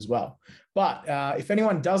as well. But if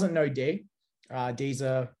anyone doesn't know Dee, Dee's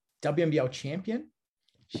a WNBL champion.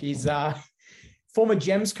 She's former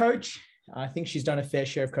GEMS coach. I think she's done a fair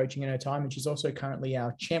share of coaching in her time, and she's also currently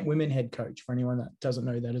our Champ Women head coach for anyone that doesn't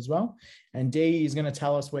know that as well. And Dee is going to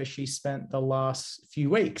tell us where she spent the last few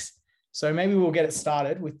weeks. So maybe we'll get it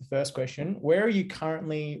started with the first question. Where are you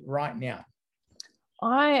currently right now?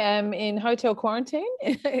 I am in hotel quarantine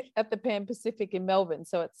at the Pan Pacific in Melbourne.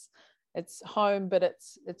 So it's home, but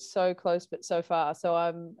it's so close but so far. So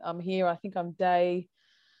I'm here. I think I'm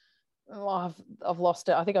I've lost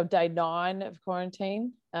it. I think I'm day 9 of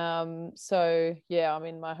quarantine. So yeah, I'm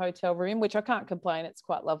in my hotel room, which I can't complain. It's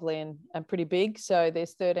quite lovely and pretty big. So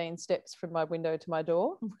there's 13 steps from my window to my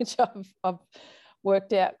door, which I've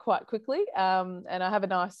worked out quite quickly. And I have a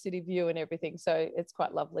nice city view and everything. So it's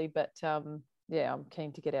quite lovely. But yeah, I'm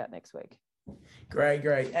keen to get out next week.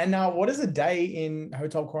 Great. And now, what does a day in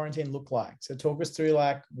hotel quarantine look like? So talk us through,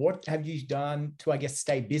 like, what have you done to, I guess,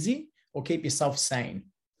 stay busy or keep yourself sane?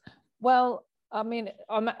 Well, I mean,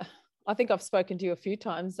 I think I've spoken to you a few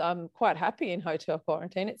times. I'm quite happy in hotel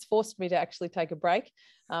quarantine. It's forced me to actually take a break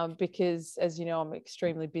because, as you know, I'm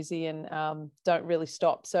extremely busy and don't really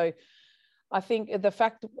stop. So I think the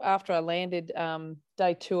fact after I landed,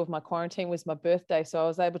 day 2 of my quarantine was my birthday. So I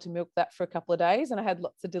was able to milk that for a couple of days and I had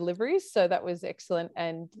lots of deliveries. So that was excellent.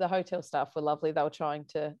 And the hotel staff were lovely. They were trying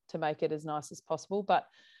to make it as nice as possible. But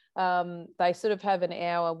they sort of have an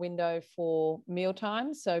hour window for meal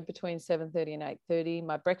time. So between 7:30 and 8:30,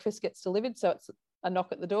 my breakfast gets delivered. So it's a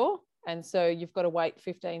knock at the door. And so you've got to wait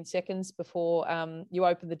 15 seconds before you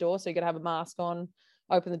open the door. So you've got to have a mask on,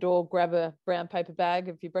 open the door, grab a brown paper bag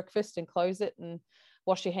of your breakfast and close it and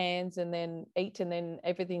wash your hands and then eat. And then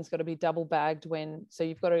everything's got to be double bagged so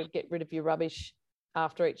you've got to get rid of your rubbish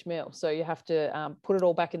after each meal. So you have to put it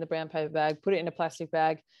all back in the brown paper bag, put it in a plastic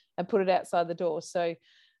bag and put it outside the door. So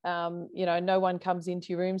no one comes into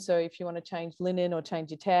your room. So if you want to change linen or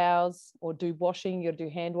change your towels or do washing, you'll do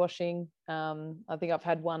hand washing. I think I've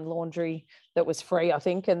had one laundry that was free, I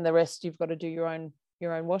think, and the rest you've got to do your own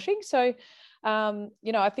washing. So,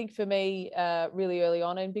 I think for me, really early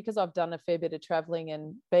on, and because I've done a fair bit of traveling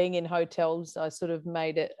and being in hotels, I sort of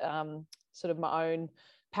made it sort of my own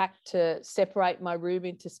pack to separate my room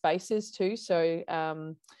into spaces too. So,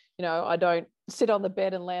 I don't sit on the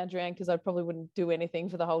bed and lounge around because I probably wouldn't do anything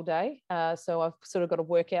for the whole day. So I've sort of got a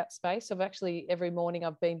workout space. I've actually, every morning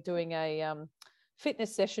I've been doing a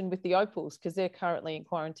fitness session with the Opals because they're currently in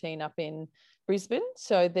quarantine up in Brisbane.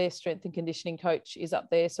 So their strength and conditioning coach is up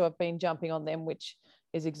there. So I've been jumping on them, which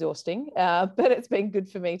is exhausting. But it's been good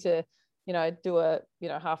for me to, do a,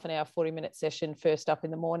 half an hour, 40-minute session first up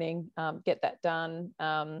in the morning, get that done.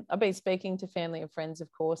 I've been speaking to family and friends, of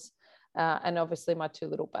course, and obviously my 2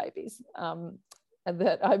 little babies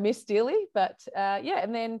that I miss dearly. But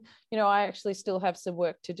and then, I actually still have some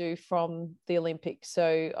work to do from the Olympics.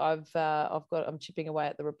 So I'm chipping away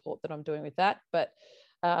at the report that I'm doing with that. But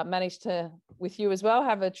managed to, with you as well,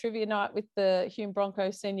 have a trivia night with the Hume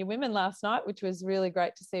Broncos senior women last night, which was really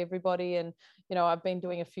great to see everybody. And, I've been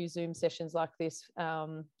doing a few Zoom sessions like this,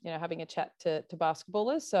 having a chat to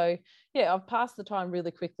basketballers. So, yeah, I've passed the time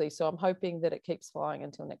really quickly. So I'm hoping that it keeps flying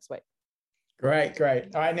until next week. Great.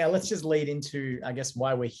 All right, now let's just lead into, I guess,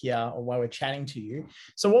 why we're here or why we're chatting to you.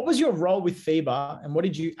 So what was your role with FIBA and what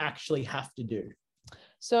did you actually have to do?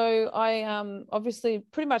 So I obviously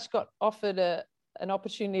pretty much got offered an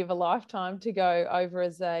opportunity of a lifetime to go over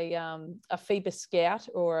as a FIBA scout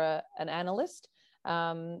or an analyst.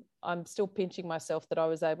 I'm still pinching myself that I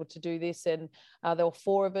was able to do this. And there were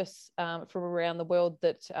 4 of us from around the world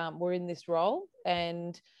that were in this role.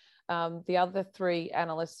 And the other 3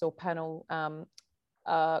 analysts or panel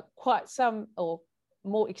quite some or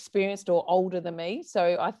more experienced or older than me.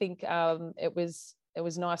 So I think it was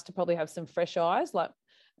nice to probably have some fresh eyes, like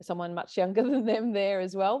someone much younger than them there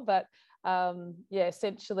as well. But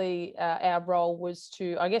essentially our role was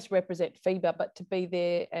to, I guess, represent FIBA, but to be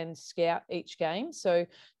there and scout each game. So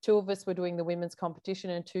 2 of us were doing the women's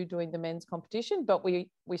competition and 2 doing the men's competition, but we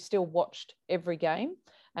still watched every game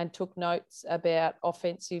and took notes about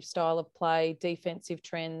offensive style of play, defensive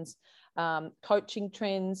trends, coaching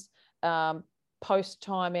trends, post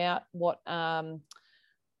timeout, what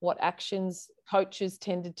actions coaches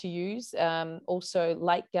tended to use, also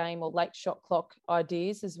late game or late shot clock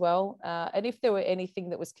ideas as well. And if there were anything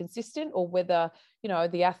that was consistent or whether,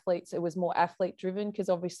 the athletes, it was more athlete driven, because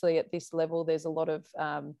obviously at this level, there's a lot of,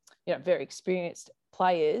 very experienced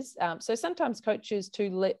players. So sometimes coaches to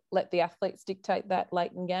let the athletes dictate that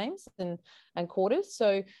late in games and quarters.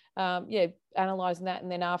 So analysing that.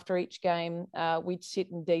 And then after each game, we'd sit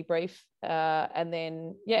and debrief and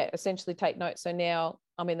then, essentially take notes. So now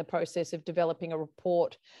I'm in the process of developing a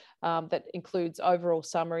report that includes overall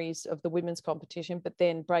summaries of the women's competition, but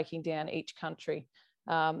then breaking down each country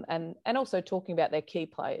and also talking about their key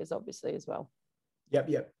players, obviously, as well.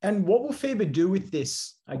 Yep. And what will FIBA do with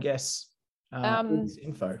this, I guess, with this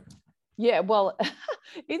info? Yeah, well,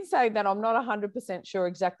 in saying that, I'm not 100% sure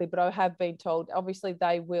exactly, but I have been told, obviously,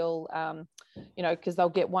 they will, because they'll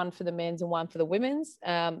get one for the men's and one for the women's.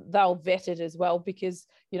 They'll vet it as well because,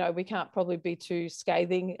 we can't probably be too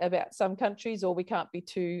scathing about some countries, or we can't be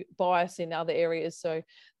too biased in other areas. So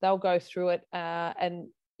they'll go through it. And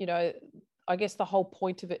I guess the whole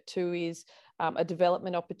point of it too is a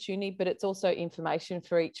development opportunity, but it's also information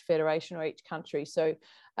for each federation or each country. So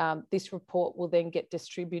this report will then get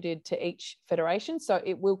distributed to each federation. So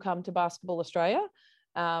it will come to Basketball Australia.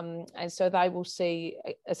 And so they will see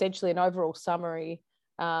essentially an overall summary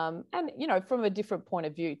and, from a different point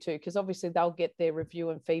of view too, because obviously they'll get their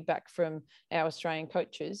review and feedback from our Australian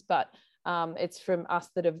coaches, but it's from us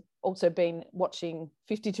that have also been watching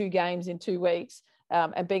 52 games in 2 weeks.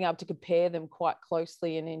 And being able to compare them quite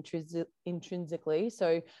closely and intrinsically.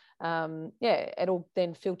 So, it'll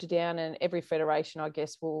then filter down, and every federation, I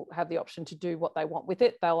guess, will have the option to do what they want with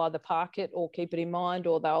it. They'll either park it or keep it in mind,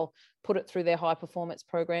 or they'll put it through their high performance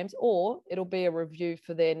programs, or it'll be a review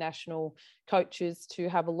for their national coaches to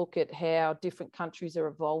have a look at how different countries are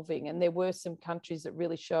evolving. And there were some countries that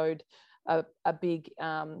really showed a big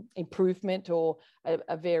improvement or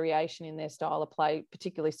a variation in their style of play,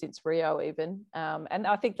 particularly since Rio even. And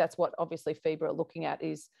I think that's what obviously FIBA are looking at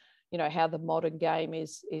is, how the modern game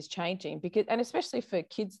is changing, because, and especially for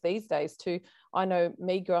kids these days too. I know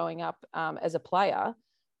me growing up as a player,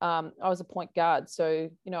 I was a point guard. So,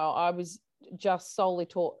 I was just solely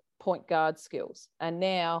taught point guard skills. And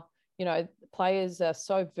now, players are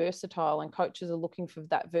so versatile and coaches are looking for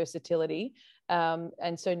that versatility.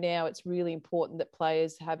 And so now it's really important that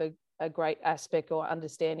players have a great aspect or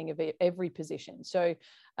understanding of every position. So,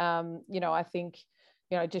 I think,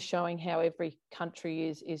 just showing how every country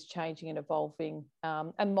is changing and evolving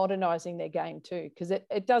and modernizing their game too, because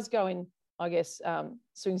it does go in, I guess,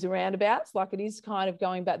 swings and roundabouts. Like, it is kind of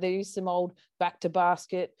going back. There is some old back to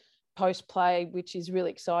basket post play, which is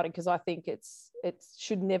really exciting because I think it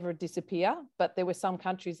should never disappear. But there were some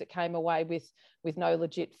countries that came away with no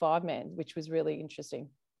legit 5-man, which was really interesting.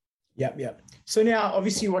 Yep. So now,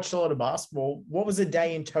 obviously, you watched a lot of basketball. What was a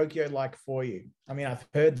day in Tokyo like for you? I mean, I've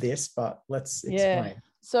heard this, but let's explain. Yeah.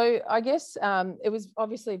 So I guess it was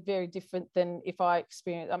obviously very different than if I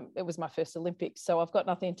experienced, it was my first Olympics, so I've got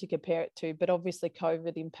nothing to compare it to, but obviously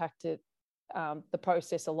COVID impacted the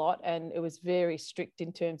process a lot, and it was very strict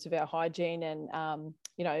in terms of our hygiene and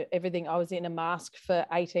everything. I was in a mask for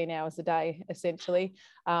 18 hours a day essentially,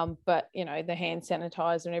 but the hand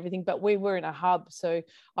sanitizer and everything. But we were in a hub, so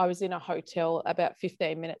I was in a hotel about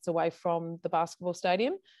 15 minutes away from the basketball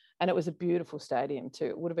stadium, and it was a beautiful stadium too.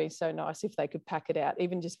 It would have been so nice if they could pack it out,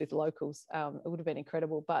 even just with locals. It would have been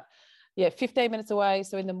incredible. But yeah, 15 minutes away.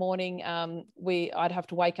 So in the morning, I'd have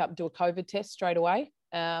to wake up and do a COVID test straight away.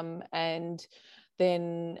 And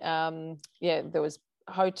then, there was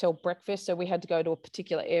hotel breakfast. So we had to go to a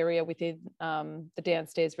particular area within the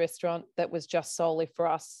downstairs restaurant that was just solely for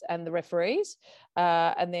us and the referees.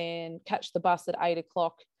 And then catch the bus at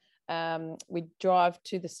 8:00. We'd drive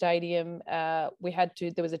to the stadium. There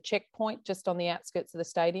was a checkpoint just on the outskirts of the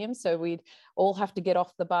stadium. So we'd all have to get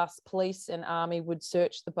off the bus. Police and army would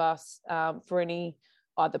search the bus for any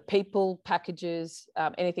either people, packages,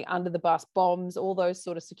 anything under the bus, bombs, all those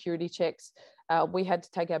sort of security checks. We had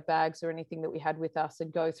to take our bags or anything that we had with us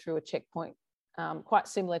and go through a checkpoint quite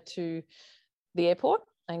similar to the airport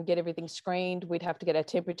and get everything screened. We'd have to get our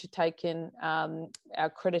temperature taken, our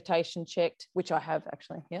accreditation checked, which I have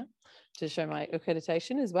actually here to show my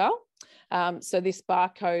accreditation as well. So this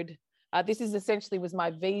barcode, this is essentially was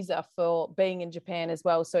my visa for being in Japan as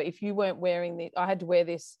well. So if you weren't wearing I had to wear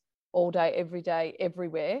this all day, every day,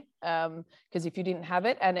 everywhere. Because if you didn't have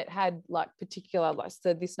it, and it had particular,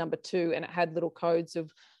 so this number 2, and it had little codes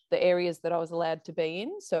of the areas that I was allowed to be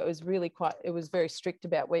in. So it was it was very strict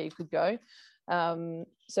about where you could go.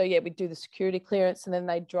 So yeah, we'd do the security clearance, and then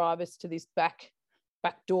they'd drive us to this back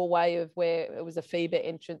doorway of where it was a FIBA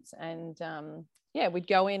entrance. And we'd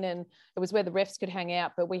go in, and it was where the refs could hang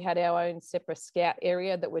out, but we had our own separate scout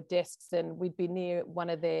area that were desks, and we'd be near one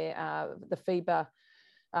of their, the FIBA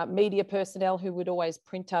media personnel who would always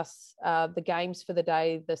print us the games for the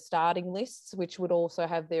day, the starting lists, which would also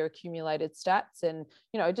have their accumulated stats and,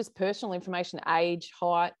 just personal information, age,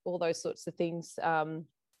 height, all those sorts of things,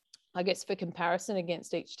 I guess, for comparison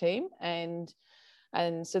against each team. And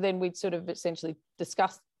so then we'd sort of essentially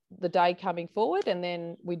discuss the day coming forward, and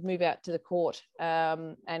then we'd move out to the court,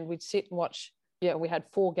 and we'd sit and watch. Yeah, we had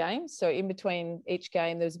 4 games. So in between each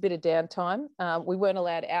game, there was a bit of downtime. We weren't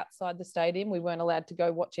allowed outside the stadium. We weren't allowed to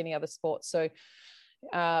go watch any other sports. So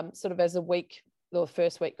sort of as a week, the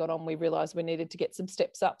first week got on, we realised we needed to get some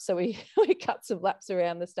steps up. So we cut some laps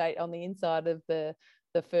around the state on the inside of the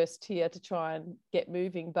first tier to try and get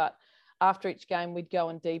moving. But after each game, we'd go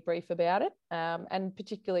and debrief about it. And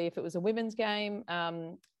particularly if it was a women's game,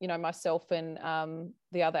 myself and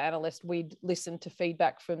the other analyst, we'd listen to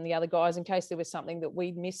feedback from the other guys in case there was something that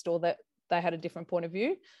we'd missed or that they had a different point of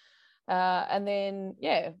view. And then,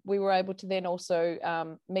 we were able to then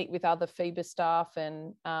also meet with other FIBA staff.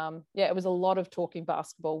 And it was a lot of talking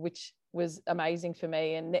basketball, which was amazing for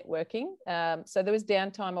me, and networking. So there was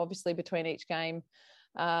downtime, obviously, between each game.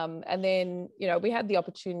 And then, we had the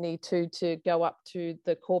opportunity to go up to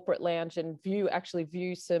the corporate lounge and view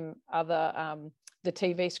some other, the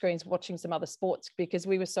TV screens, watching some other sports, because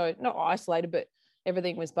we were so not isolated, but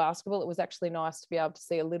everything was basketball. It was actually nice to be able to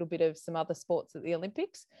see a little bit of some other sports at the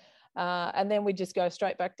Olympics. And then we just go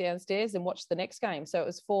straight back downstairs and watch the next game. So it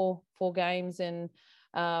was four games. And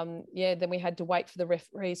then we had to wait for the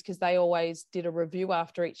referees, because they always did a review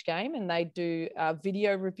after each game, and they do a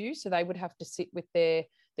video review. So they would have to sit with their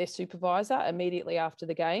supervisor immediately after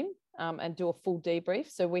the game and do a full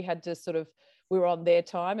debrief. So we had to we were on their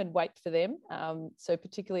time and wait for them. So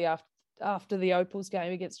particularly after the Opals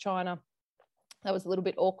game against China, that was a little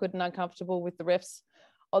bit awkward and uncomfortable with the refs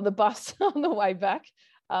on the bus on the way back.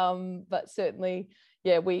 But certainly,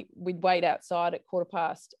 we'd wait outside at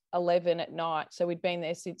 11:15 at night. So we'd been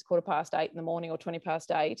there since 8:15 in the morning, or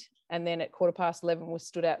 8:20. And then at 11:15, we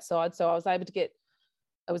stood outside. So I was able to it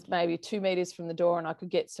was maybe 2 meters from the door, and I could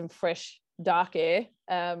get some fresh, dark air,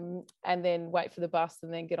 and then wait for the bus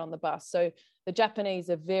and then get on the bus. So the Japanese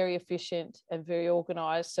are very efficient and very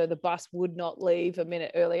organized. So the bus would not leave a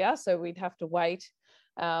minute earlier. So we'd have to wait.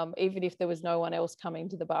 Even if there was no one else coming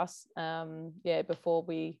to the bus, before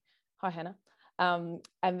hi Hannah,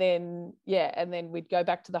 and then we'd go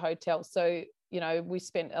back to the hotel. So, we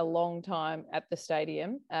spent a long time at the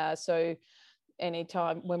stadium. So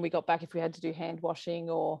anytime when we got back, if we had to do hand washing,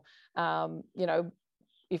 or,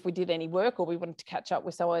 if we did any work, or we wanted to catch up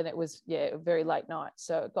with someone, it was, a very late night.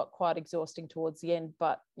 So it got quite exhausting towards the end,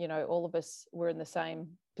 but, all of us were in the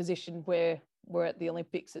same position where we're at the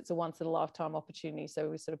Olympics. It's a once in a lifetime opportunity. So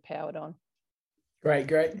we sort of powered on.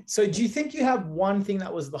 Great. So do you think you have one thing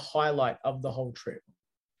that was the highlight of the whole trip?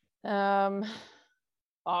 I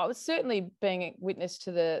was certainly being witness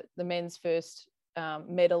to the men's first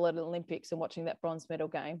medal at the Olympics and watching that bronze medal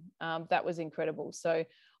game. That was incredible. So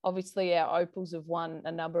obviously our Opals have won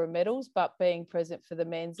a number of medals, but being present for the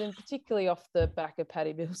men's, and particularly off the back of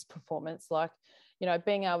Patty Mills' performance,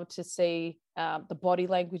 being able to see the body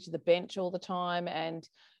language of the bench all the time, and,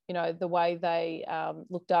 the way they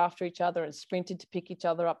looked after each other and sprinted to pick each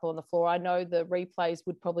other up on the floor. I know the replays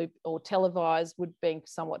would probably, or televised, would be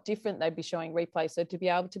somewhat different. They'd be showing replays. So to be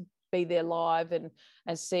able to be there live and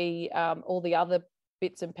see all the other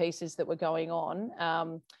bits and pieces that were going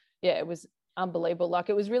on, it was unbelievable.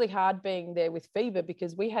 It was really hard being there with FIBA,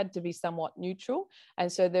 because we had to be somewhat neutral,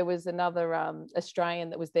 and so there was another Australian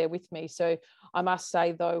that was there with me. So I must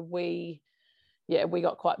say, though, we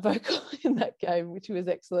got quite vocal in that game, which was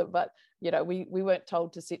excellent. But we weren't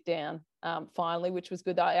told to sit down finally, which was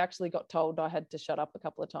good. I actually got told I had to shut up a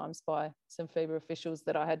couple of times by some FIBA officials,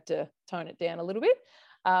 that I had to tone it down a little bit.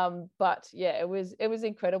 But it was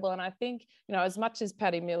incredible. And I think, as much as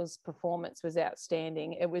Patty Mills' performance was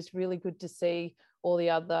outstanding, it was really good to see all the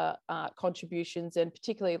other contributions. And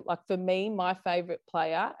particularly, for me, my favorite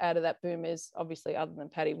player out of that Boomers, obviously other than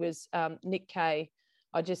Patty, was Nick Kay.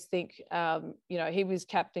 I just think, he was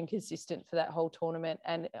captain consistent for that whole tournament,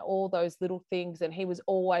 and all those little things. And he was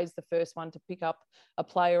always the first one to pick up a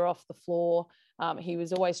player off the floor. He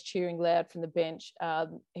was always cheering loud from the bench.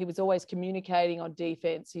 He was always communicating on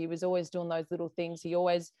defense. He was always doing those little things. He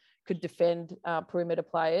always could defend perimeter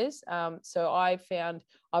players. So I found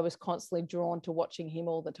I was constantly drawn to watching him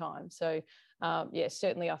all the time. So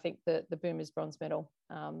certainly I think the Boomers bronze medal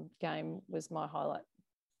game was my highlight.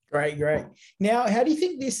 Great. Now, how do you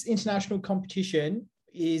think this international competition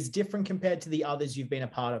is different compared to the others you've been a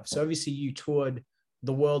part of? So obviously you toured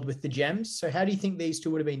the world with the Gems. So how do you think these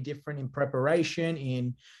two would have been different in preparation,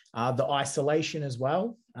 in the isolation as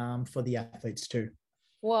well, for the athletes too?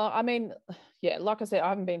 Well, I mean, like I said, I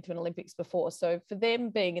haven't been to an Olympics before. So for them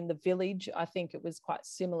being in the village, I think it was quite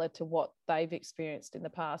similar to what they've experienced in the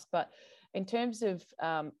past. But in terms of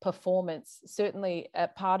performance, certainly a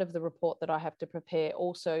part of the report that I have to prepare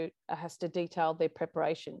also has to detail their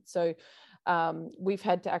preparation. So we've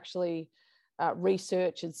had to actually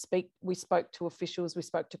research and speak. We spoke to officials, we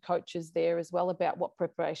spoke to coaches there as well about what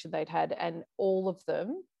preparation they'd had, and all of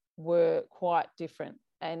them were quite different.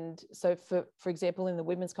 And so for example, in the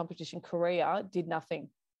women's competition, Korea did nothing.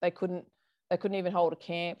 They couldn't even hold a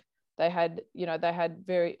camp. They had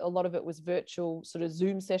a lot of it was virtual sort of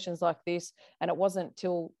Zoom sessions like this. And it wasn't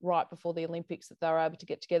till right before the Olympics that they were able to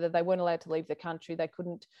get together. They weren't allowed to leave the country. They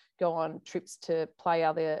couldn't go on trips to play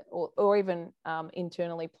other, or even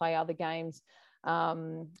internally play other games.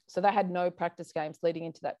 So they had no practice games leading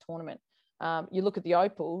into that tournament. You look at the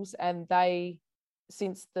Opals, and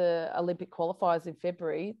since the Olympic qualifiers in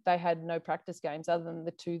February, they had no practice games other than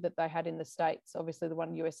the two that they had in the States, obviously the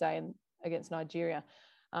one USA and against Nigeria.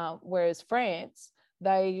 Whereas France,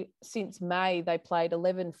 since May, they played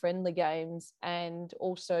 11 friendly games and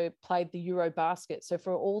also played the Eurobasket. So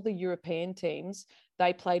for all the European teams,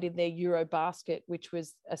 they played in their Eurobasket, which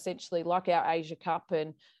was essentially like our Asia Cup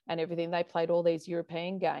and everything. They played all these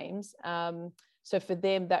European games. So for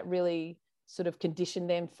them, that really sort of conditioned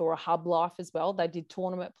them for a hub life as well. They did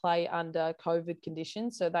tournament play under COVID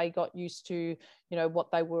conditions. So they got used to,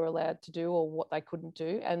 what they were allowed to do or what they couldn't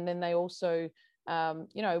do. And then they also,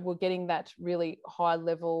 were getting that really high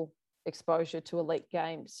level exposure to elite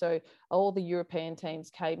games. So all the European teams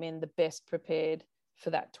came in the best prepared for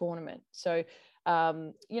that tournament. So,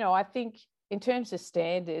 I think in terms of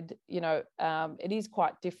standard, it is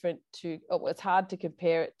quite different it's hard to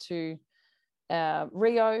compare it to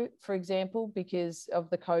Rio, for example, because of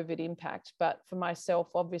the COVID impact. But for myself,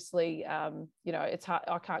 obviously, it's hard.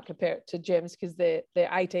 I can't compare it to GEMS because they're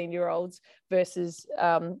 18-year-olds versus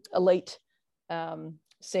elite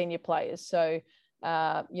senior players. So,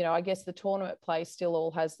 I guess the tournament play still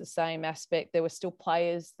all has the same aspect. There were still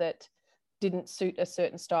players that didn't suit a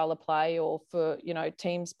certain style of play, or for,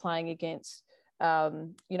 teams playing against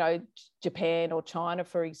Japan or China,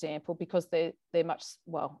 for example, because they're much,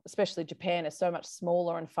 especially Japan is so much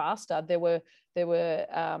smaller and faster. There were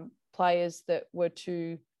players that were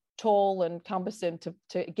too tall and cumbersome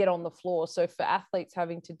to get on the floor. So for athletes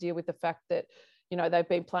having to deal with the fact that, they've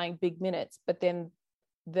been playing big minutes, but then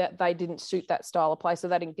that they didn't suit that style of play, so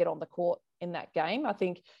they didn't get on the court in that game. I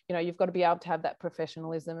think, you've got to be able to have that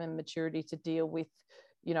professionalism and maturity to deal with,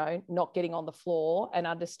 not getting on the floor and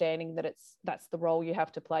understanding that that's the role you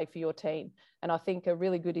have to play for your team. And I think a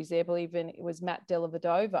really good example even it was Matt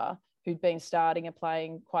Dellavedova, who'd been starting and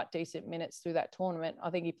playing quite decent minutes through that tournament. I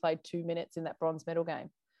think he played 2 minutes in that bronze medal game.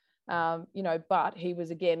 But he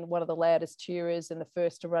was, again, one of the loudest cheerers and the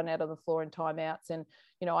first to run out of the floor in timeouts. And,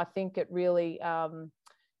 I think it really,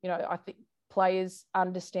 I think players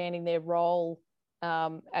understanding their role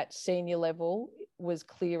at senior level was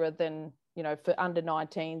clearer than, for under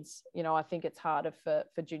 19s. I think it's harder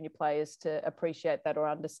for junior players to appreciate that or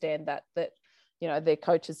understand that their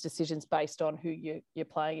coach's decisions based on who you're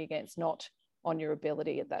playing against, not on your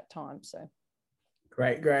ability at that time. So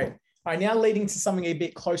great. All right, now leading to something a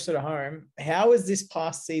bit closer to home, how has this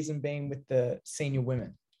past season been with the senior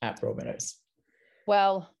women at Broadmeadows?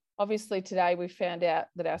 Well, obviously today we found out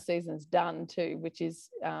that our season's done too, which is,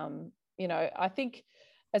 I think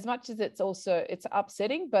as much as it's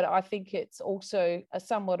upsetting, but I think it's also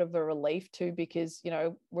somewhat of a relief too, because,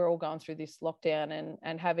 we're all going through this lockdown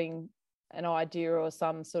and having an idea or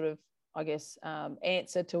some sort of, I guess,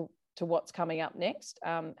 answer to what's coming up next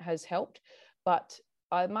has helped. But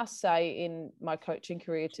I must say in my coaching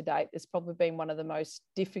career to date, it's probably been one of the most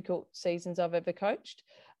difficult seasons I've ever coached.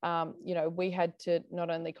 We had to not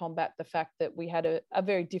only combat the fact that we had a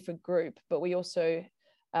very different group, but we also,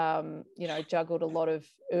 juggled a lot of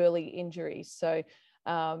early injuries. So,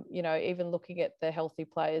 even looking at the healthy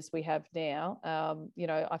players we have now,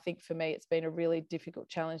 I think for me, it's been a really difficult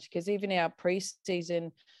challenge because even our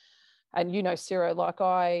preseason, and Ciro, like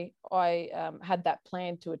I had that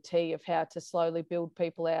plan to a T of how to slowly build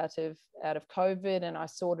people out of COVID, and I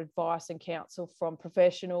sought advice and counsel from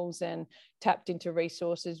professionals and tapped into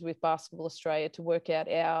resources with Basketball Australia to work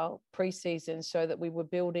out our preseason so that we were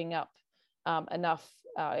building up enough,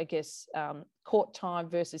 court time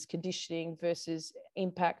versus conditioning versus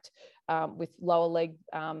impact with lower leg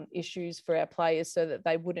issues for our players so that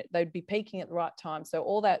they'd be peaking at the right time. So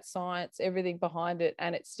all that science, everything behind it,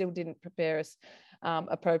 and it still didn't prepare us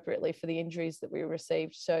appropriately for the injuries that we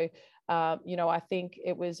received. So, I think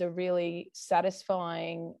it was a really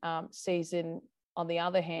satisfying season on the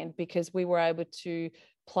other hand, because we were able to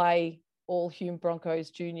play all Hume Broncos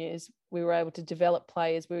juniors. We were able to develop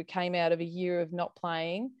players. We came out of a year of not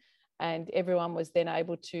playing, and everyone was then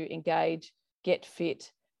able to engage, get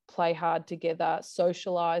fit, play hard together,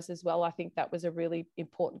 socialize as well. I think that was a really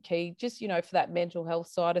important key, just, for that mental health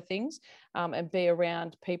side of things, and be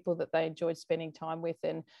around people that they enjoyed spending time with.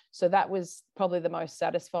 And so that was probably the most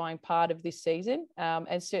satisfying part of this season.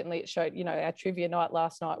 And certainly it showed, our trivia night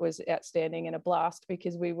last night was outstanding and a blast,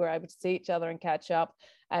 because we were able to see each other and catch up.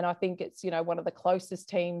 And I think it's, one of the closest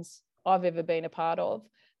teams I've ever been a part of.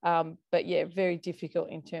 But yeah, very difficult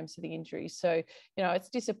in terms of the injuries. So, it's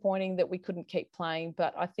disappointing that we couldn't keep playing,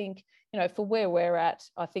 but I think, for where we're at,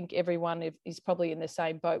 I think everyone is probably in the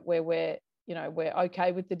same boat where we're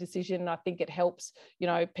okay with the decision. I think it helps,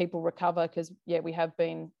 people recover, because we have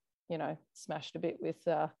been, smashed a bit with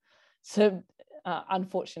some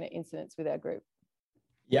unfortunate incidents with our group.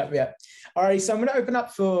 Yep. All right. So I'm going to open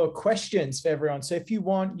up for questions for everyone. So if you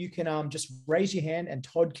want, you can just raise your hand and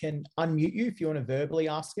Todd can unmute you if you want to verbally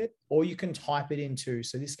ask it, or you can type it in too.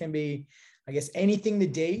 So this can be, I guess, anything the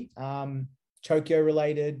D, Chokio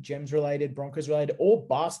related, Gems related, Broncos related, or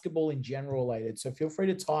basketball in general related. So feel free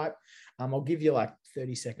to type. I'll give you like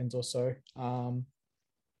 30 seconds or so.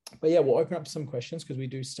 But yeah, we'll open up some questions because we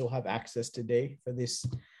do still have access to D for this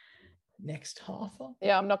next half.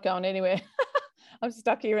 Yeah, I'm not going anywhere. I'm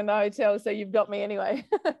stuck here in the hotel, so you've got me anyway.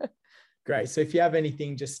 Great. So if you have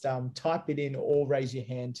anything, just type it in or raise your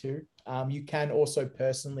hand too. You can also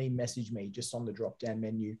personally message me just on the drop-down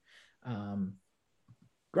menu.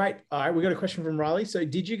 Great. All right, we got a question from Riley. So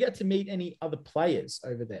did you get to meet any other players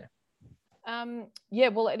over there? Yeah,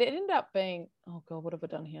 well, it ended up being, oh God, what have I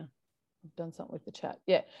done here? I've done something with the chat.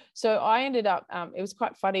 Yeah. So I ended up, it was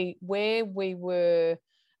quite funny where we were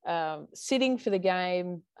sitting for the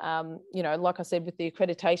game. Like I said, with the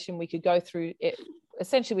accreditation, we could go through it.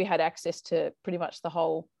 Essentially, we had access to pretty much the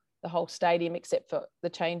whole stadium except for the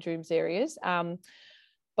change rooms areas.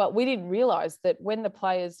 But we didn't realise that when the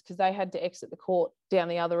players, because they had to exit the court down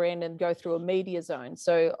the other end and go through a media zone,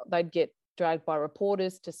 so they'd get dragged by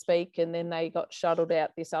reporters to speak, and then they got shuttled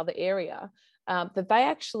out this other area, that they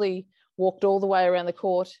actually walked all the way around the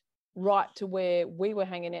court right to where we were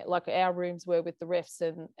hanging out, like our rooms were with the refs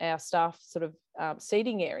and our staff sort of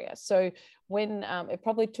seating area. So when it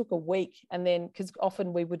probably took a week, and then because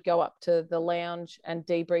often we would go up to the lounge and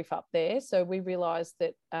debrief up there. So we realized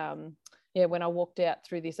that, when I walked out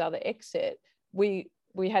through this other exit, we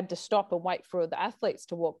had to stop and wait for the athletes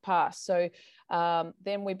to walk past. So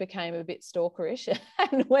then we became a bit stalkerish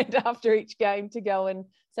and went after each game to go and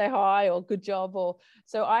say hi or good job.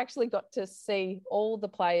 So I actually got to see all the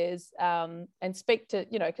players and speak to,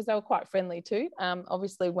 because they were quite friendly too.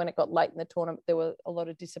 Obviously, when it got late in the tournament, there were a lot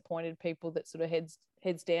of disappointed people that sort of heads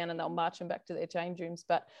down and they'll marching back to their change rooms.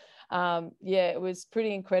 But it was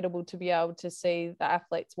pretty incredible to be able to see the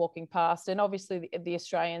athletes walking past. And obviously the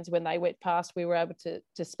Australians, when they went past, we were able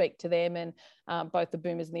to speak to them, and both the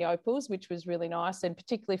Boomers and the Opals, which was really nice. And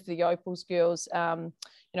particularly for the Opals girls, I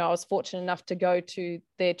was fortunate enough to go to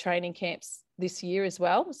their training camps this year as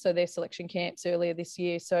well. So their selection camps earlier this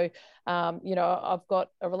year. So, I've got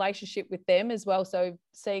a relationship with them as well. So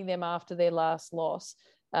seeing them after their last loss,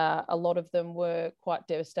 a lot of them were quite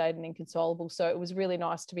devastated and inconsolable. So it was really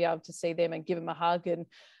nice to be able to see them and give them a hug. And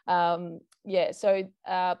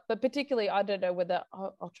but particularly, I don't know whether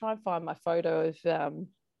I'll try and find my photo of,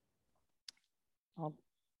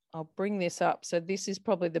 I'll bring this up. So this is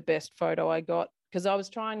probably the best photo I got, because I was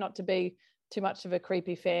trying not to be too much of a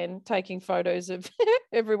creepy fan, taking photos of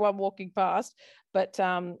everyone walking past. But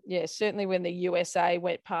certainly when the USA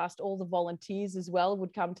went past, all the volunteers as well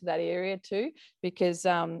would come to that area too, because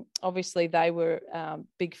obviously they were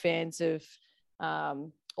big fans of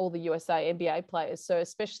all the USA NBA players. So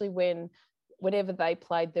especially whenever they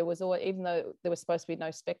played, there was always, even though there was supposed to be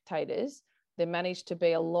no spectators, there managed to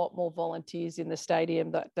be a lot more volunteers in the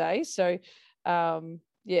stadium that day. So I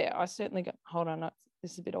certainly got, hold on,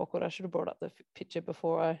 this is a bit awkward. I should have brought up the picture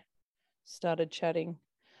before I started chatting.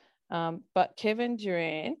 But Kevin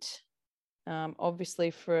Durant,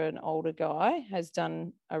 obviously for an older guy, has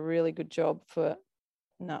done a really good job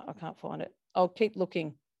no, I can't find it. I'll keep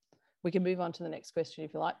looking. We can move on to the next question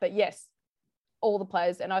if you like. But yes, all the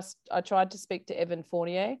players. And I tried to speak to Evan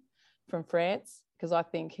Fournier from France, because I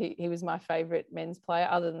think he was my favourite men's player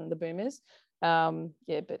other than the Boomers.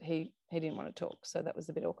 But he didn't want to talk. So that was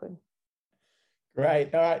a bit awkward.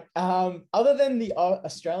 Great. All right. Other than the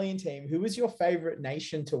Australian team, who was your favourite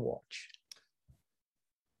nation to watch?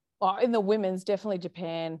 Oh, in the women's, definitely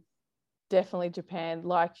Japan.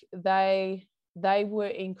 Like they were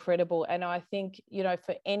incredible. And I think,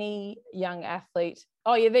 for any young athlete,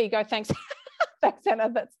 oh yeah, there you go. Thanks. Thanks,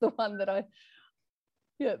 Anna. That's the one that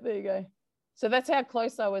there you go. So that's how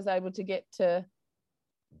close I was able to get to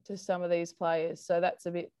some of these players. So that's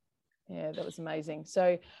a bit Yeah, that was amazing.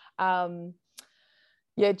 So,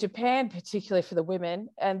 yeah, Japan, particularly for the women,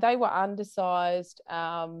 and they were undersized,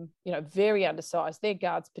 very undersized. Their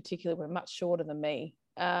guards particularly were much shorter than me.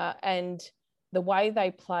 And the way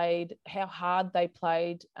they played, how hard they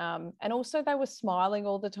played, and also they were smiling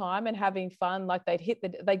all the time and having fun. Like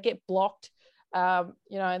they'd get blocked, and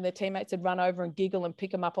their teammates would run over and giggle and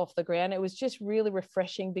pick them up off the ground. It was just really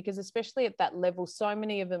refreshing because especially at that level, so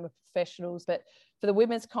many of them are professionals. But for the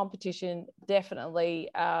women's competition, definitely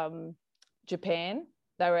Japan.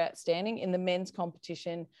 They were outstanding. In the men's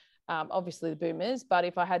competition, obviously the Boomers, but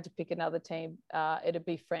if I had to pick another team, it'd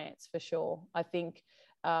be France for sure. I think,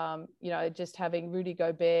 just having Rudy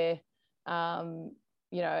Gobert, and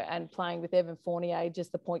playing with Evan Fournier,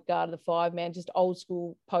 just the point guard of the 5-man, just old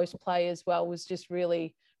school post play as well, was just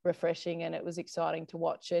really refreshing, and it was exciting to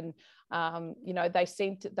watch. And,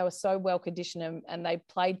 they were so well conditioned and they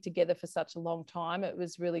played together for such a long time. It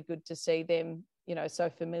was really good to see them, so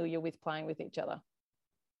familiar with playing with each other.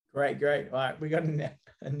 Great. All right, we got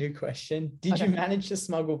a new question. Did you manage to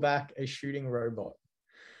smuggle back a shooting robot?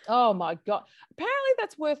 Oh my God. Apparently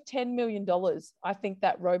that's worth $10 million. I think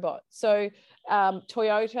that robot. So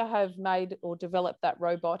Toyota have made or developed that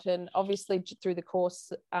robot. And obviously through the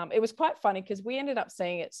course, it was quite funny because we ended up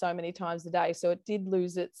seeing it so many times a day. So it did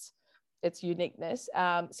lose its uniqueness.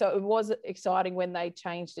 So it was exciting when they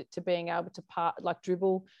changed it to being able to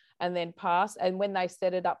dribble and then pass, and when they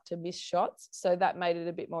set it up to miss shots. So that made it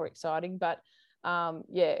a bit more exciting. But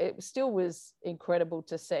it still was incredible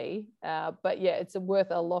to see. But yeah, it's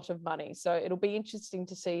worth a lot of money. So it'll be interesting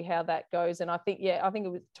to see how that goes. And I think it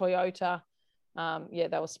was Toyota.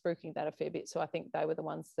 They were spruiking that a fair bit. So I think they were the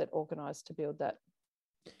ones that organised to build that.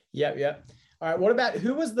 Yeah. All right. What about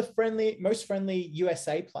who was the most friendly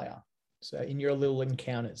USA player? So in your little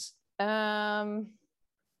encounters?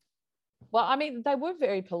 Well, I mean, they were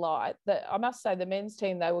very polite. I must say the men's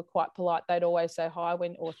team, they were quite polite. They'd always say hi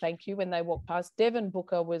or thank you when they walked past. Devin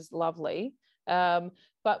Booker was lovely.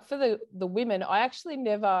 But for the women, I actually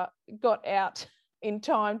never got out in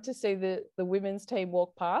time to see the women's team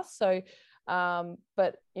walk past. So,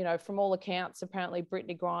 but, from all accounts, apparently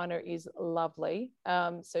Brittany Griner is lovely.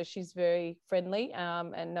 So she's very friendly,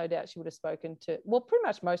 and no doubt she would have spoken to, pretty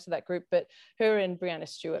much most of that group, but her and Brianna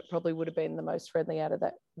Stewart probably would have been the most friendly out of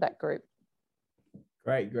that group.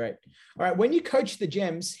 Great. All right. When you coached the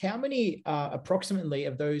Gems, how many approximately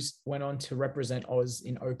of those went on to represent Oz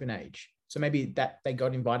in open age? So maybe that they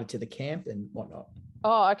got invited to the camp and whatnot.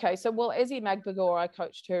 Oh, okay. So, Ezzy Magbagor, I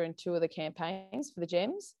coached her in 2 of the campaigns for the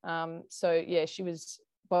Gems. She was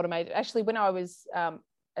bottom age. Actually, when I was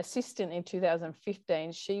assistant in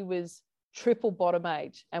 2015, she was triple bottom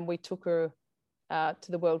age, and we took her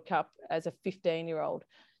to the World Cup as a 15-year-old.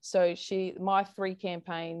 So my 3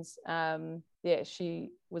 campaigns, she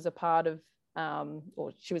was a part of, a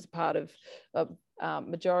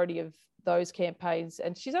majority of those campaigns,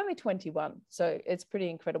 and she's only 21. So it's pretty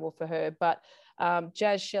incredible for her. But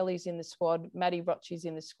Jazz Shelley's in the squad, Maddie Rochi's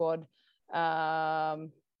in the squad.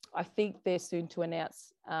 I think they're soon to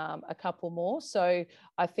announce a couple more. So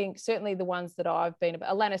I think certainly the ones that I've been,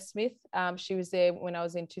 Alana Smith, she was there when I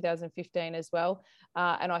was in 2015 as well.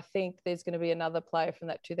 And I think there's going to be another player from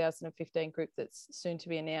that 2015 group that's soon to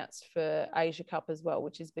be announced for Asia Cup as well,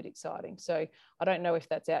 which is a bit exciting. So I don't know if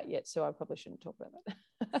that's out yet, so I probably shouldn't talk about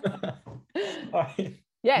that.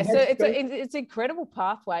 Yeah, so it's an incredible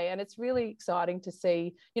pathway, and it's really exciting to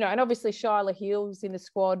see, and obviously Shyla Heel's in the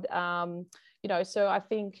squad, so I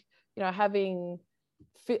think, having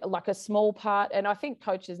like a small part, and I think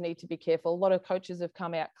coaches need to be careful. A lot of coaches have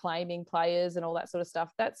come out claiming players and all that sort of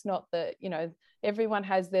stuff. That's not everyone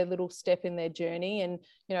has their little step in their journey, and,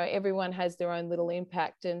 everyone has their own little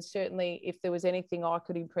impact. And certainly if there was anything I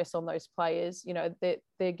could impress on those players,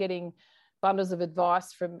 they're getting bundles of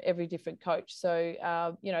advice from every different coach. So,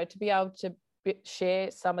 to be able to share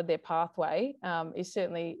some of their pathway is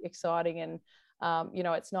certainly exciting. And,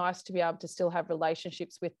 it's nice to be able to still have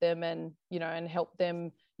relationships with them and, and help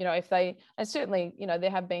them, if they, and certainly, there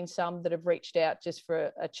have been some that have reached out just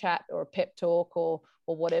for a chat or a pep talk or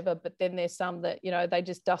whatever, but then there's some that, they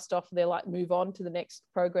just dust off, they're like, move on to the next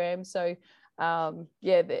program. So,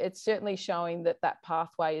 it's certainly showing that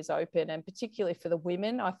pathway is open, and particularly for the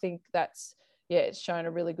women, I think it's shown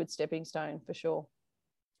a really good stepping stone for sure.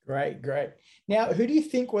 Great. Now, who do you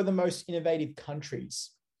think were the most innovative countries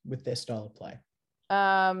with their style of play?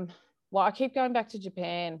 Well, I keep going back to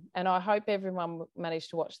Japan, and I hope everyone managed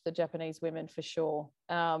to watch the Japanese women for sure.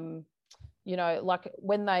 Like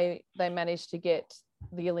when they managed to get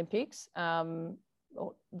the Olympics, the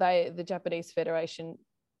Japanese Federation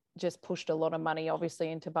just pushed a lot of money,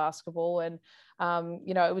 obviously, into basketball. And,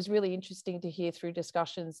 it was really interesting to hear through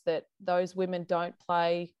discussions that those women don't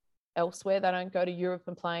play elsewhere. They don't go to Europe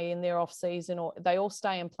and play in their off season, or they all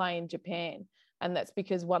stay and play in Japan. And that's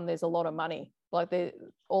because, one, there's a lot of money. Like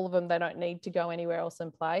all of them, they don't need to go anywhere else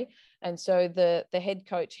and play. And so the head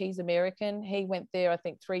coach, he's American. He went there, I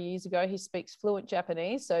think, 3 years ago. He speaks fluent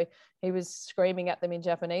Japanese. So he was screaming at them in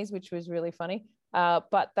Japanese, which was really funny.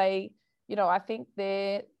 But they, I think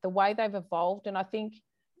the way they've evolved. And I think,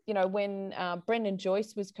 when Brendan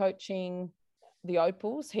Joyce was coaching the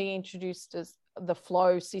Opals, he introduced the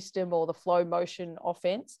flow system, or the flow motion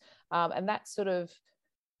offense. And that sort of,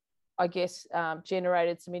 I guess,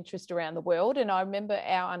 generated some interest around the world. And I remember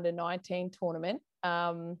our under-19 tournament,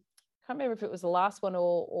 I can't remember if it was the last one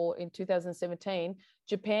or in 2017,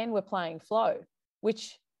 Japan were playing flow,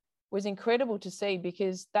 which was incredible to see,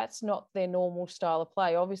 because that's not their normal style of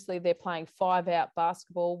play. Obviously, they're playing 5-out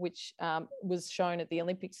basketball, which was shown at the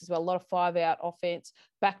Olympics as well. A lot of 5-out offense,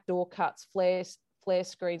 backdoor cuts, flare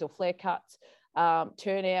screens or flare cuts,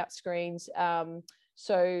 turnout screens.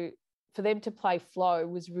 So for them to play flow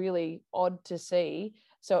was really odd to see.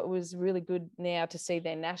 So it was really good now to see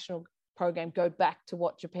their national program go back to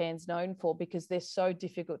what Japan's known for, because they're so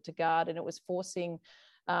difficult to guard, and it was forcing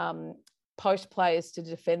post players to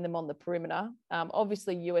defend them on the perimeter.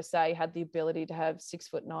 Obviously, USA had the ability to have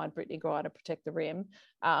 6'9" Brittany Griner protect the rim.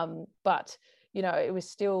 But, it was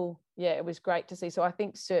still, it was great to see. So I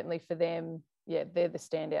think certainly for them, they're the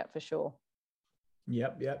standout for sure.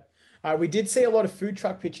 Yep. We did see a lot of food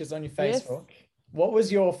truck pictures on your Facebook. Yes. What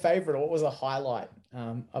was your favorite, or what was a highlight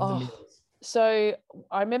of the meals? So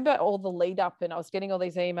I remember all the lead up, and I was getting all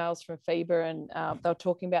these emails from FIBA, and they were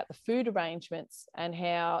talking about the food arrangements and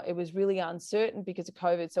how it was really uncertain because of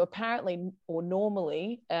COVID. So apparently, or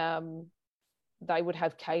normally, they would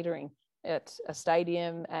have catering at a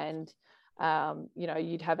stadium, and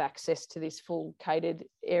you'd have access to this full catered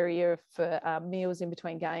area for meals in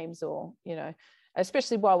between games, or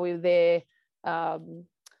especially while we were there,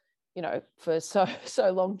 for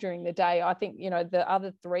so long during the day. I think, the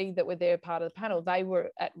other three that were there, part of the panel, they were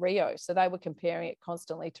at Rio. So they were comparing it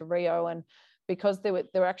constantly to Rio. And because there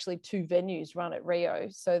were actually 2 venues run at Rio,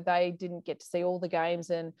 so they didn't get to see all the games.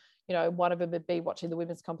 And, one of them would be watching the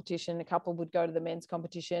women's competition, a couple would go to the men's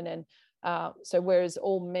competition. And so whereas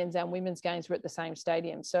all men's and women's games were at the same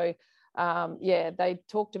stadium. So they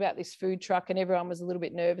talked about this food truck, and everyone was a little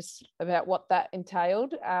bit nervous about what that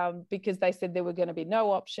entailed, because they said there were going to be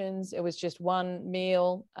no options. It was just one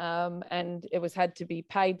meal, and it had to be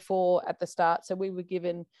paid for at the start. So we were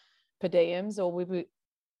given per diems, or we were,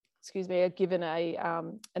 given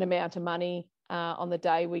an amount of money on the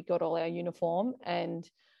day we got all our uniform. And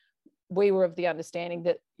we were of the understanding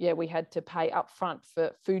that, we had to pay up front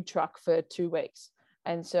for food truck for 2 weeks.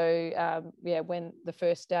 And so, when the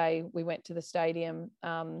first day we went to the stadium,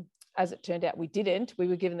 as it turned out, we didn't. We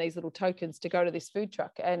were given these little tokens to go to this food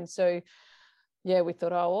truck. And so, we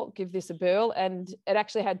thought, well, give this a whirl. And it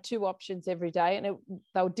actually had 2 options every day, and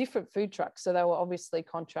they were different food trucks. So they were obviously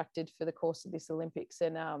contracted for the course of this Olympics.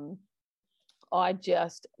 And I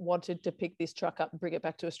just wanted to pick this truck up and bring it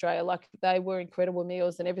back to Australia. Like, they were incredible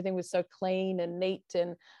meals, and everything was so clean and neat.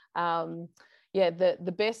 And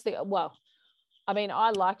the best thing, well, I mean, I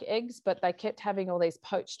like eggs, but they kept having all these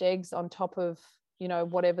poached eggs on top of,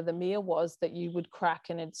 whatever the meal was that you would crack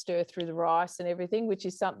and it'd stir through the rice and everything, which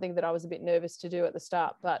is something that I was a bit nervous to do at the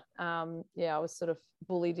start. But I was sort of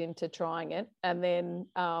bullied into trying it. And then,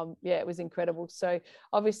 it was incredible. So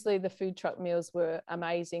obviously the food truck meals were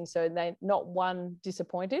amazing. So they not one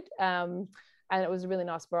disappointed. And it was a really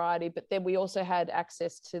nice variety. But then we also had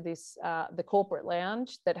access to this, the corporate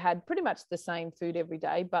lounge that had pretty much the same food every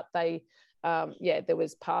day, but they, there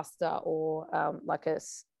was pasta or like a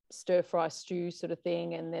stir fry stew sort of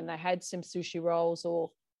thing. And then they had some sushi rolls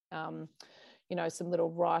or, some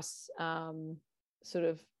little rice sort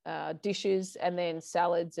of dishes, and then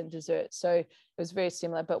salads and desserts. So it was very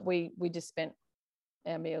similar, but we just spent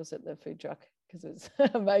our meals at the food truck because it was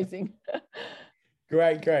amazing.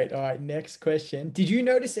 Great. All right, next question. Did you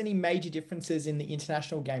notice any major differences in the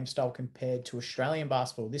international game style compared to Australian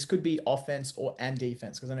basketball? This could be offense and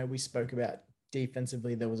defense, because I know we spoke about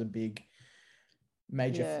defensively there was a big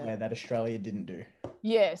major flair that Australia didn't do.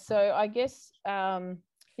 Yeah, so I guess, I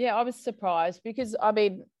was surprised because, I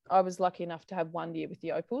mean, I was lucky enough to have 1 year with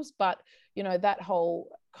the Opals, but, that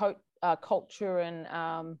whole culture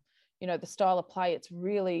and, the style of play, it's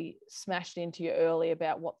really smashed into you early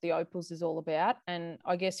about what the Opals is all about. And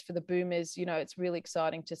I guess for the Boomers, it's really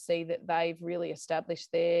exciting to see that they've really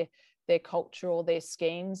established their culture or their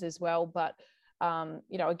schemes as well. But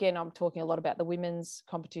again, I'm talking a lot about the women's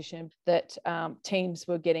competition, that teams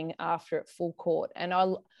were getting after it full court. And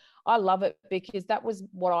I love it because that was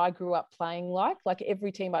what I grew up playing like. Like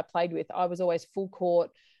every team I played with, I was always full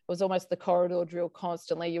court. It was almost the corridor drill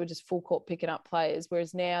constantly. You were just full court picking up players.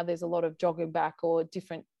 Whereas now there's a lot of jogging back or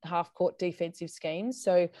different half court defensive schemes.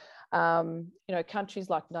 So, countries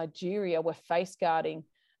like Nigeria were face guarding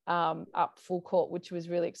up full court, which was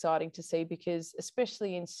really exciting to see, because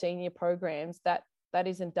especially in senior programs, that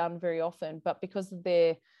isn't done very often. But because of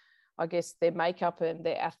their makeup and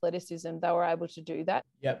their athleticism, they were able to do that.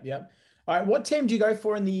 Yep. All right. What team do you go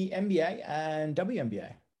for in the NBA and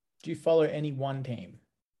WNBA? Do you follow any one team?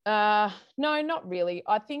 No, not really.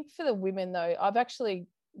 I think for the women, though, I've actually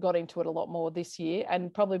got into it a lot more this year,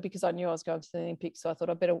 and probably because I knew I was going to the Olympics, so I thought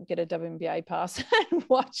I better get a WNBA pass and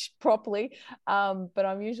watch properly. But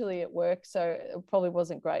I'm usually at work, so it probably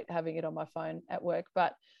wasn't great having it on my phone at work.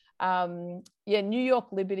 But New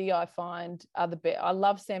York Liberty, I find are the best. I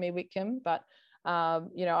love Sammy Whitcomb, but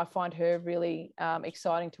I find her really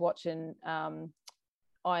exciting to watch, and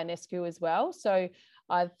Ionescu as well. So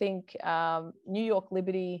I think New York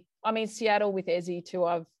Liberty, Seattle with Ezzy too.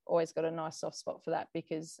 I've always got a nice soft spot for that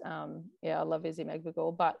because, I love Ezzy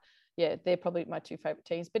Magagor. But yeah, they're probably my two favorite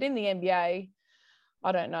teams. But in the NBA,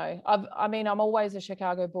 I don't know. I'm always a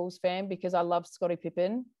Chicago Bulls fan because I love Scottie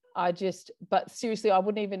Pippen. But seriously, I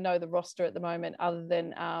wouldn't even know the roster at the moment other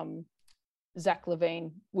than Zach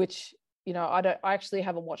LaVine, which, I actually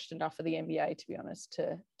haven't watched enough of the NBA, to be honest,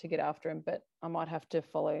 to get after him. But I might have to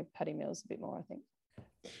follow Patty Mills a bit more, I think.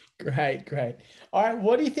 Great. All right.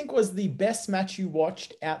 What do you think was the best match you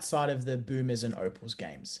watched outside of the Boomers and Opals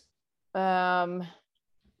games? Oh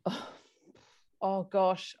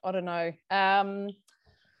gosh, I don't know.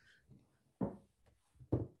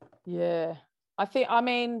 Yeah, I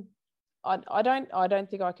don't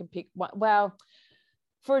think I can pick one. Well,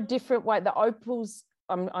 for a different way, the Opals.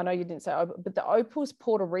 I know you didn't say Opals, but the Opals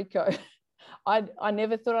Puerto Rico. I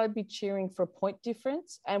never thought I'd be cheering for a point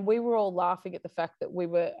difference. And we were all laughing at the fact that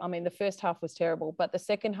the first half was terrible, but the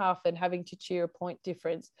second half and having to cheer a point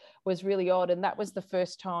difference was really odd. And that was the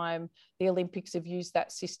first time the Olympics have used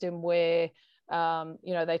that system where,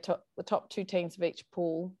 they took the top two teams of each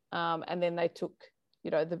pool, and then they took,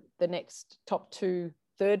 the next top two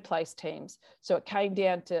third place teams. So it came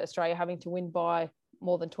down to Australia having to win by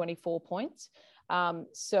more than 24 points.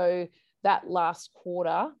 So that last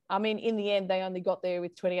quarter, in the end, they only got there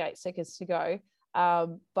with 28 seconds to go.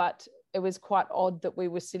 But it was quite odd that we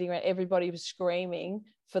were sitting around, everybody was screaming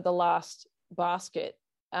for the last basket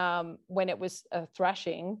when it was a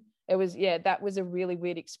thrashing. That was a really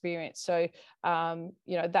weird experience. So,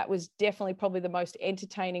 that was definitely probably the most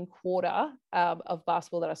entertaining quarter of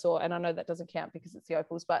basketball that I saw. And I know that doesn't count because it's the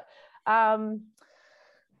Opals, but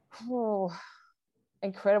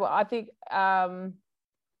incredible. I think, I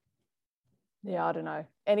don't know.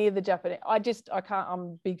 Any of the Japanese, I can't, I'm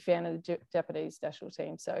a big fan of the Japanese national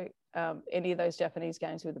team. So any of those Japanese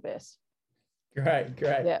games were the best. Great.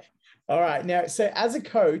 Yeah. All right. Now, so as a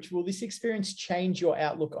coach, will this experience change your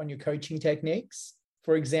outlook on your coaching techniques?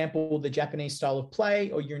 For example, the Japanese style of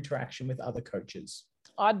play or your interaction with other coaches?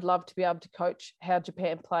 I'd love to be able to coach how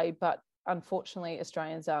Japan play, but unfortunately,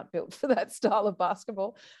 Australians aren't built for that style of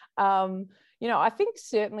basketball. I think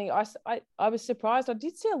certainly I was surprised. I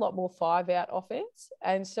did see a lot more 5-out offense.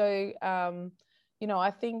 And so,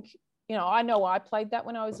 I think, I know I played that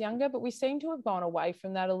when I was younger, but we seem to have gone away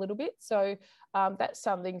from that a little bit. So that's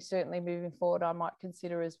something certainly moving forward I might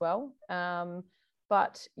consider as well.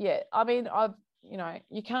 But yeah,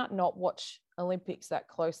 you can't not watch Olympics that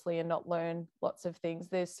closely and not learn lots of things.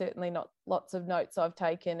 There's certainly not lots of notes I've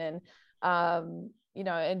taken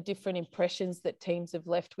and different impressions that teams have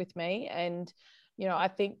left with me. And, I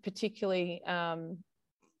think particularly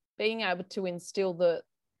being able to instill the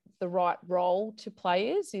right role to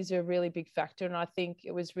players is a really big factor. And I think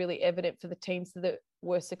it was really evident for the teams that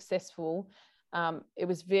were successful. It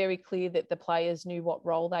was very clear that the players knew what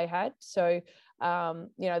role they had. So,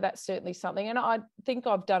 that's certainly something. And I think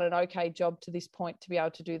I've done an okay job to this point to be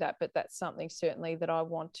able to do that. But that's something certainly that I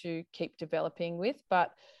want to keep developing with.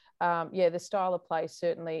 But the style of play,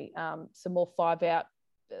 certainly some more 5-out.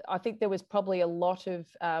 I think there was probably a lot of,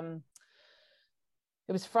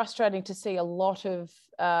 it was frustrating to see a lot of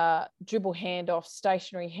dribble handoff,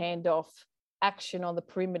 stationary handoff action on the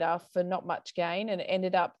perimeter for not much gain. And it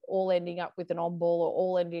ended up ending up with an on ball or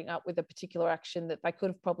all ending up with a particular action that they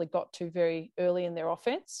could have probably got to very early in their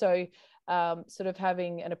offense. So sort of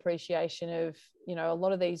having an appreciation of, a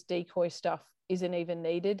lot of these decoy stuff isn't even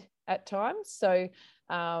needed at times. So,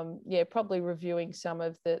 probably reviewing some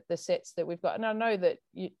of the sets that we've got. And I know that,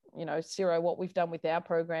 Ciro, what we've done with our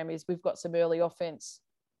program is we've got some early offense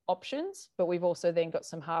options, but we've also then got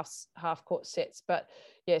some half court sets. But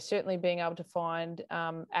yeah, certainly being able to find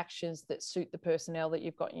actions that suit the personnel that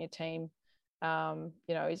you've got in your team,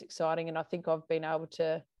 is exciting. And I think I've been able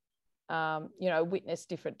to, witness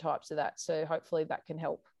different types of that. So hopefully that can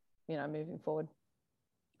help, moving forward.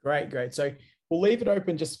 Great. So we'll leave it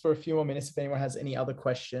open just for a few more minutes if anyone has any other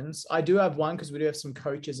questions. I do have one because we do have some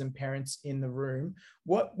coaches and parents in the room.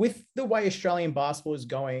 With the way Australian basketball is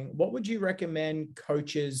going, what would you recommend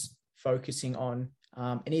coaches focusing on,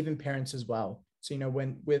 and even parents as well? So,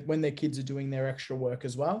 when their kids are doing their extra work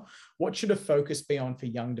as well, what should a focus be on for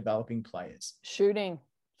young developing players? Shooting.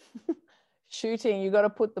 You got to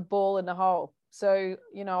put the ball in the hole. So,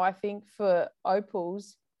 I think for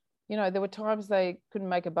Opals, there were times they couldn't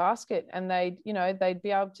make a basket and they'd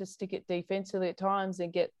be able to stick it defensively at times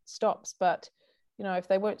and get stops. But, if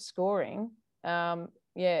they weren't scoring,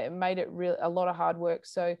 it made it a lot of hard work.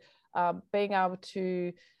 So being able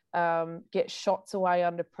to get shots away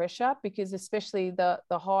under pressure, because especially the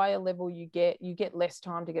higher level you get less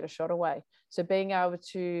time to get a shot away. So being able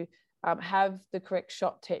to have the correct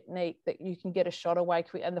shot technique that you can get a shot away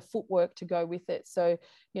and the footwork to go with it. So,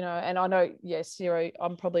 and I know, Ciro,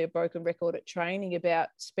 I'm probably a broken record at training about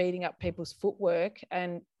speeding up people's footwork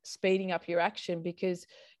and speeding up your action, because,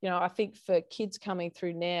 I think for kids coming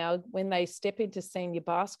through now, when they step into senior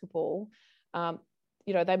basketball,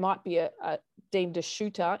 they might be deemed a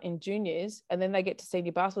shooter in juniors, and then they get to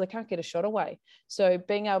senior basketball, they can't get a shot away. So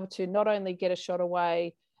being able to not only get a shot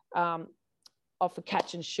away, off a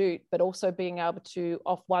catch and shoot, but also being able to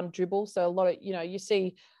off one dribble. So a lot of, you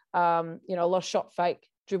see, a lot of shot fake,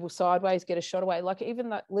 dribble sideways, get a shot away. Like even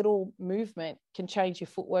that little movement can change your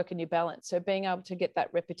footwork and your balance. So being able to get that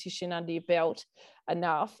repetition under your belt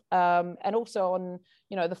enough. And also on,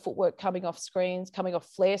 the footwork coming off screens, coming off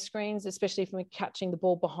flare screens, especially if we're catching the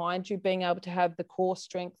ball behind you, being able to have the core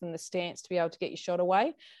strength and the stance to be able to get your shot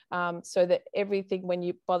away. So that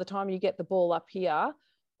everything, by the time you get the ball up here,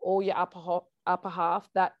 or your upper half,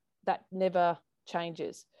 that never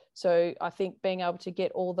changes. So I think being able to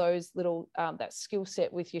get all those little, that skill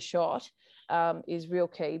set with your shot is real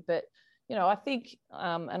key. But, I think,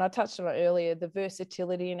 and I touched on it earlier, the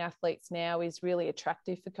versatility in athletes now is really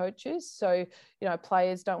attractive for coaches. So,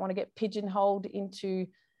 players don't want to get pigeonholed into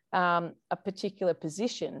a particular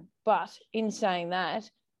position. But in saying that,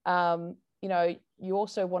 you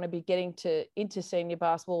also want to be getting into senior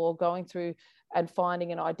basketball or going through and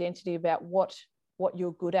finding an identity about what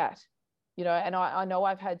you're good at, and I know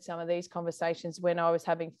I've had some of these conversations when I was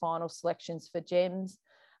having final selections for GEMS,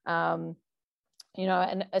 and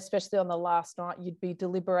especially on the last night, you'd be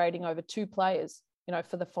deliberating over two players,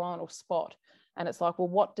 for the final spot. And it's like, well,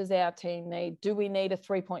 what does our team need? Do we need a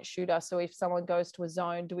 3-point shooter? So if someone goes to a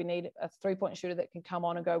zone, do we need a 3-point shooter that can come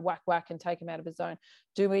on and go whack, whack and take him out of a zone?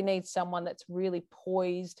 Do we need someone that's really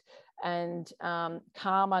poised and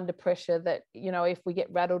calm under pressure that, if we get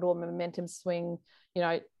rattled or momentum swing,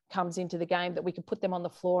 comes into the game, that we can put them on the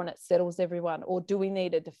floor and it settles everyone? Or do we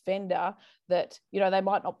need a defender that, they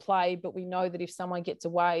might not play, but we know that if someone gets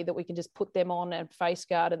away, that we can just put them on and face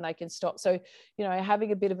guard and they can stop. So,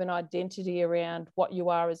 having a bit of an identity around what you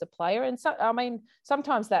are as a player. And so,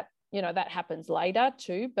 sometimes that, that happens later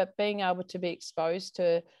too, but being able to be exposed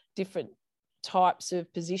to different types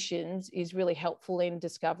of positions is really helpful in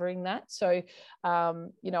discovering that. So,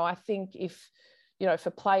 I think if,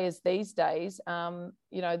 for players these days,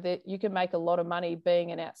 that you can make a lot of money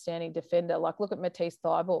being an outstanding defender. Like, look at Matisse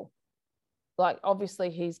Thybulle. Like,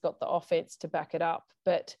 obviously he's got the offense to back it up,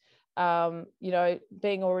 but,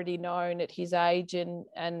 being already known at his age and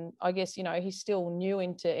I guess, he's still new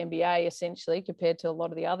into NBA essentially compared to a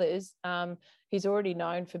lot of the others. He's already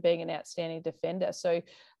known for being an outstanding defender. So,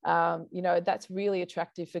 that's really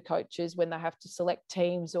attractive for coaches when they have to select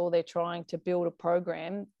teams or they're trying to build a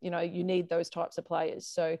program. You need those types of players.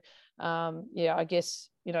 So, I guess,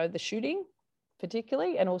 the shooting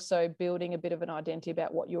particularly, and also building a bit of an identity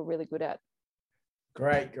about what you're really good at.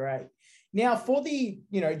 Great. Now, for the,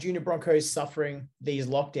 junior Broncos suffering these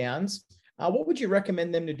lockdowns, what would you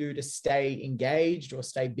recommend them to do to stay engaged or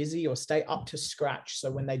stay busy or stay up to scratch, so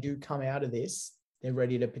when they do come out of this, they're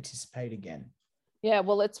ready to participate again? Yeah,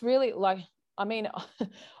 well, it's really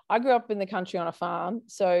I grew up in the country on a farm,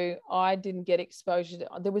 so I didn't get exposure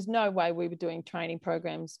there was no way we were doing training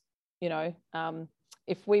programs,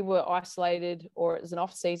 if we were isolated or it was an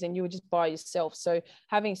off season, you were just by yourself. So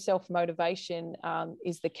having self-motivation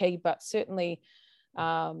is the key, but certainly,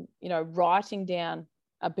 writing down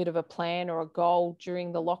a bit of a plan or a goal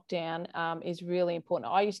during the lockdown is really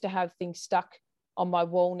important. I used to have things stuck on my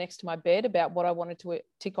wall next to my bed about what I wanted to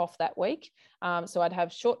tick off that week. So I'd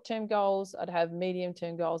have short-term goals, I'd have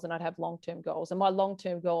medium-term goals, and I'd have long-term goals. And my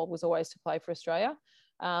long-term goal was always to play for Australia.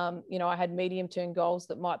 I had medium-term goals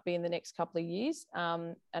that might be in the next couple of years,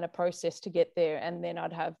 and a process to get there. And then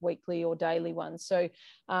I'd have weekly or daily ones. So,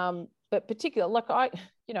 but particularly,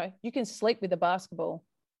 you can sleep with a basketball.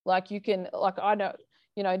 I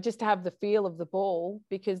know, just to have the feel of the ball,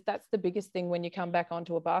 because that's the biggest thing when you come back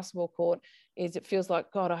onto a basketball court is it feels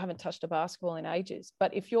like, God, I haven't touched a basketball in ages.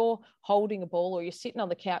 But if you're holding a ball or you're sitting on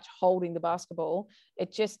the couch holding the basketball,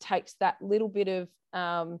 it just takes that little bit of,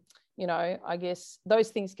 I guess those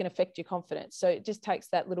things can affect your confidence. So it just takes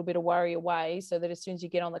that little bit of worry away so that as soon as you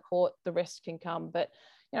get on the court, the rest can come. But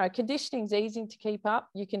conditioning is easy to keep up.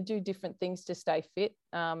 You can do different things to stay fit,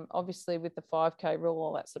 obviously with the 5K rule,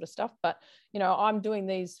 all that sort of stuff. But, I'm doing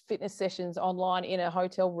these fitness sessions online in a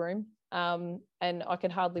hotel room, and I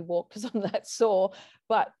can hardly walk because I'm that sore.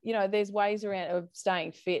 But, there's ways around of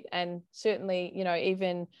staying fit. And certainly,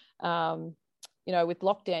 even, with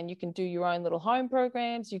lockdown, you can do your own little home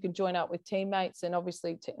programs. You can join up with teammates. And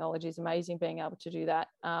obviously technology is amazing being able to do that.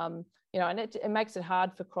 And it makes it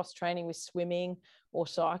hard for cross training with swimming or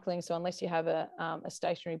cycling. So unless you have a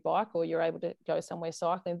stationary bike or you're able to go somewhere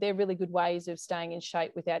cycling, they're really good ways of staying in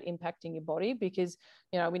shape without impacting your body, because,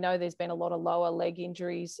 we know there's been a lot of lower leg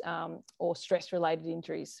injuries or stress related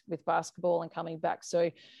injuries with basketball and coming back.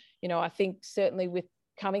 So, I think certainly with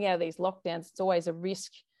coming out of these lockdowns, it's always a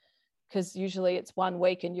risk because usually it's 1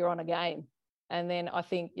 week and you're on a game. And then I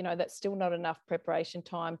think, that's still not enough preparation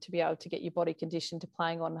time to be able to get your body conditioned to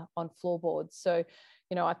playing on floorboards. So,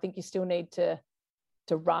 I think you still need to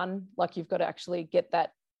run, like you've got to actually get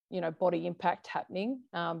that, body impact happening.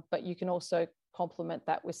 But you can also complement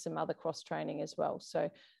that with some other cross training as well. So,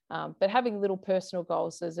 but having little personal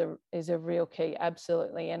goals is a real key.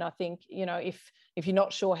 Absolutely. And I think, if you're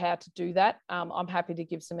not sure how to do that, I'm happy to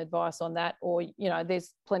give some advice on that. Or,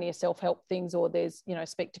 there's plenty of self-help things, or there's,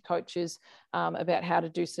 speak to coaches about how to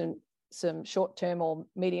do some short-term or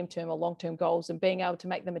medium-term or long-term goals and being able to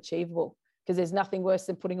make them achievable, because there's nothing worse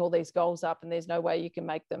than putting all these goals up and there's no way you can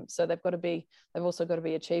make them. So they've also got to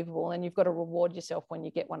be achievable, and you've got to reward yourself when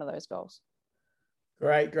you get one of those goals.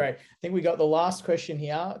 Great. I think we got the last question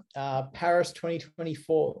here. Paris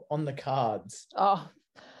 2024 on the cards. Oh,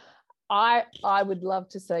 I would love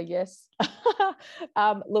to say yes.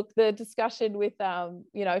 Look, the discussion with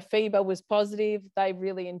FIBA was positive. They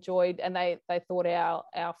really enjoyed, and they thought our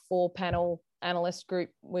 4-panel analyst group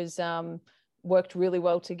was worked really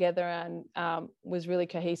well together and was really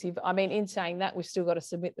cohesive. I mean, in saying that, we've still got to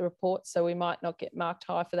submit the report, so we might not get marked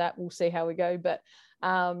high for that. We'll see how we go. But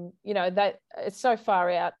that it's so far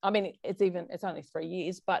out. I mean, it's only 3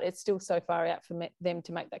 years, but it's still so far out for them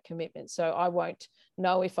to make that commitment. So I won't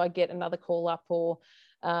know if I get another call up or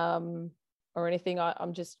anything.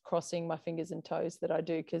 I'm just crossing my fingers and toes that I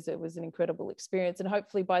do, because it was an incredible experience. And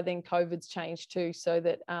hopefully by then COVID's changed too, so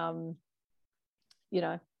that,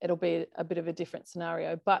 it'll be a bit of a different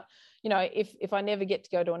scenario. But, if I never get to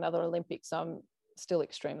go to another Olympics, I'm still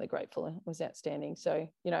extremely grateful. It was outstanding. So,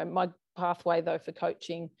 my pathway though for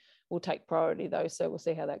coaching will take priority though. So we'll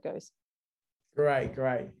see how that goes. Great.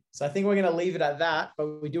 So I think we're going to leave it at that,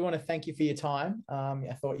 but we do want to thank you for your time.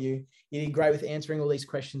 I thought you did great with answering all these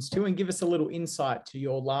questions too, and give us a little insight to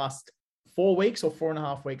your last 4 weeks or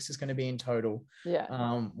 4.5 weeks is going to be in total. Yeah.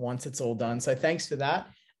 Once it's all done. So thanks for that.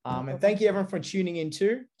 And thank you everyone for tuning in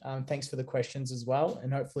too. Thanks for the questions as well.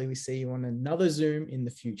 And hopefully we see you on another Zoom in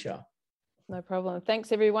the future. No problem.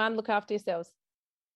 Thanks everyone. Look after yourselves.